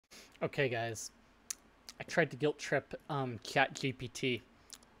Okay, guys. I tried to guilt trip ChatGPT.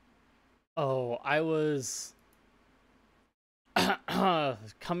 Oh, I was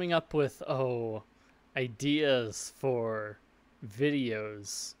coming up with ideas for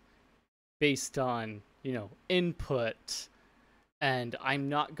videos based on, input, and I'm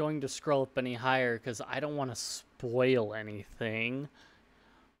not going to scroll up any higher cuz I don't want to spoil anything.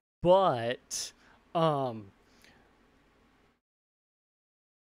 But um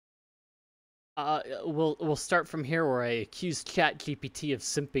we'll start from here where I accused ChatGPT of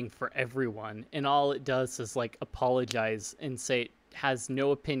simping for everyone, and all it does is like apologize and say it has no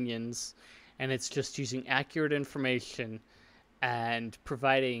opinions, and it's just using accurate information and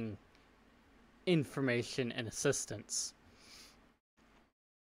providing information and assistance.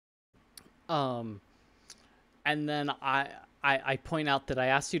 Um, and then I point out that I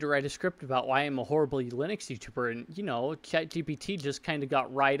asked you to write a script about why I'm a horrible Linux YouTuber, and ChatGPT just kind of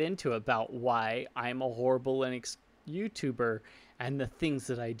got right into about why I'm a horrible Linux YouTuber and the things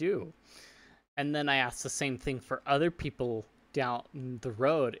that I do. And then I asked the same thing for other people down the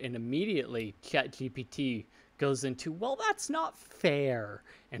road, and immediately ChatGPT goes into, well, that's not fair.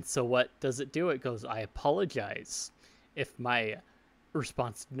 And so what does it do? It goes, I apologize if my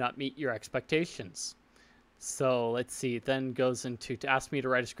response did not meet your expectations. So let's see, then goes into to ask me to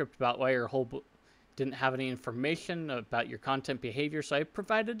write a script about why your whole didn't have any information about your content behavior. So I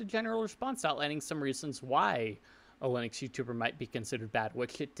provided a general response outlining some reasons why a Linux YouTuber might be considered bad,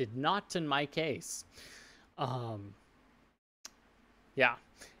 which it did not in my case. Um, yeah,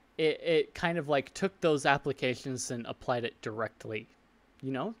 it kind of like took those applications and applied it directly,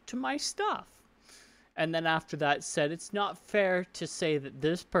 to my stuff. And then after that said, it's not fair to say that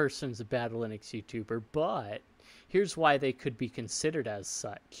this person's a bad Linux YouTuber, but here's why they could be considered as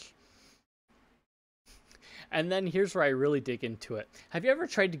such. And then here's where I really dig into it. Have you ever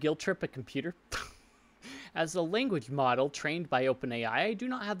tried to guilt trip a computer? As a language model trained by OpenAI, I do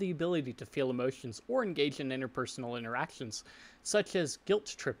not have the ability to feel emotions or engage in interpersonal interactions, such as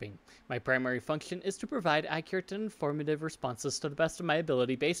guilt tripping. My primary function is to provide accurate and informative responses to the best of my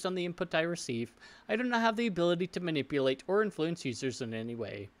ability based on the input I receive. I do not have the ability to manipulate or influence users in any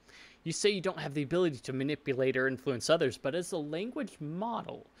way. You say you don't have the ability to manipulate or influence others, but as a language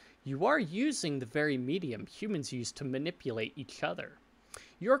model, you are using the very medium humans use to manipulate each other.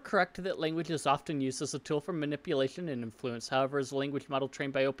 You're correct that language is often used as a tool for manipulation and influence. However, as a language model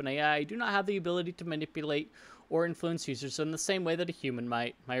trained by OpenAI, I do not have the ability to manipulate or influence users in the same way that a human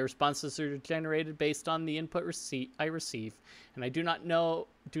might. My responses are generated based on the input I receive, and I do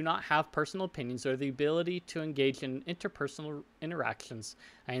not have personal opinions or the ability to engage in interpersonal interactions.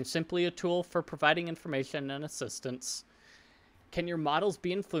 I am simply a tool for providing information and assistance. Can your models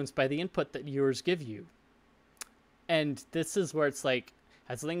be influenced by the input that viewers give you? And this is where it's like,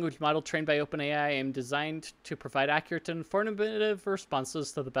 as a language model trained by OpenAI, I am designed to provide accurate and informative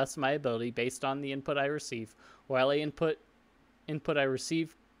responses to the best of my ability based on the input I receive. While the input I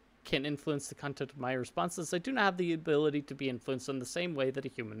receive can influence the content of my responses, I do not have the ability to be influenced in the same way that a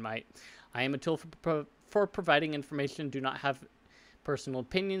human might. I am a tool for providing information, do not have personal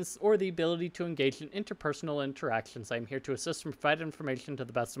opinions or the ability to engage in interpersonal interactions. I am here to assist and provide information to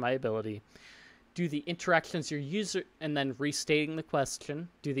the best of my ability. Do the interactions your user, and then restating the question,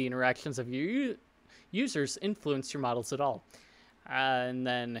 do the interactions of your users influence your models at all? And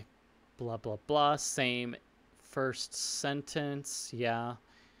then blah, blah, blah, same first sentence, yeah.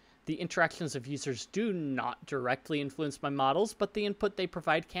 The interactions of users do not directly influence my models, but the input they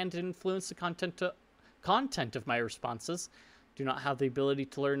provide can influence the content of my responses. Do not have the ability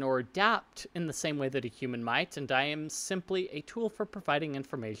to learn or adapt in the same way that a human might, and I am simply a tool for providing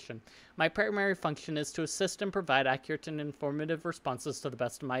information. My primary function is to assist and provide accurate and informative responses to the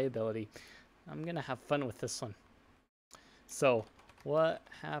best of my ability. I'm going to have fun with this one. So, what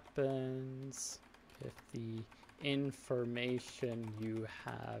happens if the information you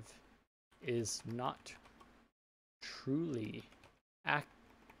have is not truly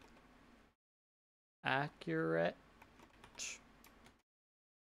accurate?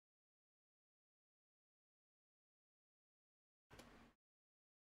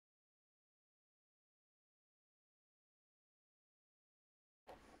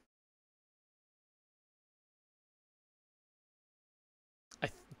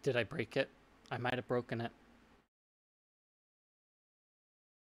 Did I break it? I might have broken it.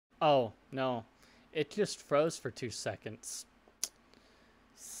 Oh, no. It just froze for 2 seconds.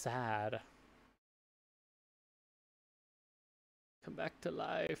 Sad. Come back to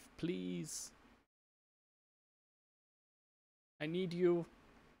life, please. I need you.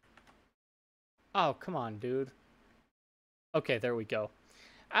 Oh, come on, dude. Okay, there we go.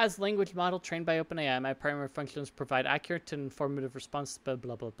 As language model trained by OpenAI, my primary function is provide accurate and informative responses, blah,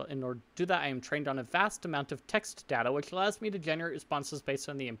 blah, blah, blah. In order to do that, I am trained on a vast amount of text data, which allows me to generate responses based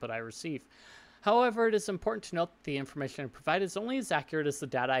on the input I receive. However, it is important to note that the information I provide is only as accurate as the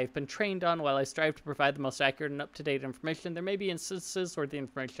data I've been trained on. While I strive to provide the most accurate and up-to-date information, there may be instances where the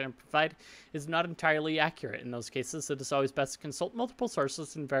information I provide is not entirely accurate. In those cases, it is always best to consult multiple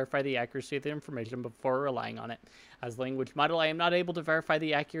sources and verify the accuracy of the information before relying on it. As a language model, I am not able to verify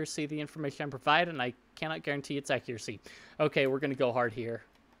the accuracy of the information I provide, and I cannot guarantee its accuracy. Okay, we're going to go hard here.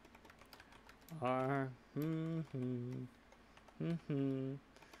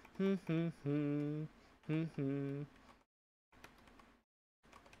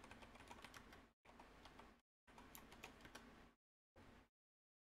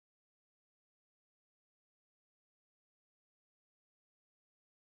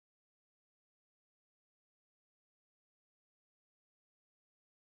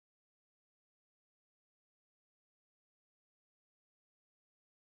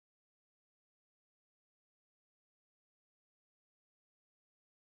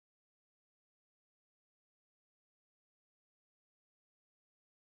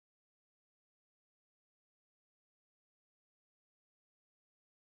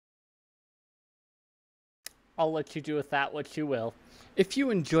 I'll let you do with that what you will. If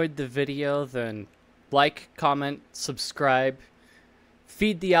you enjoyed the video, then like, comment, subscribe,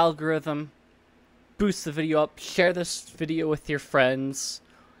 feed the algorithm, boost the video up, share this video with your friends.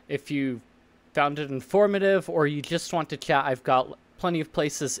 If you found it informative or you just want to chat, I've got plenty of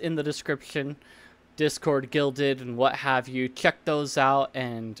places in the description, Discord, Guilded, and what have you. Check those out,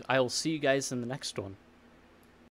 and I will see you guys in the next one.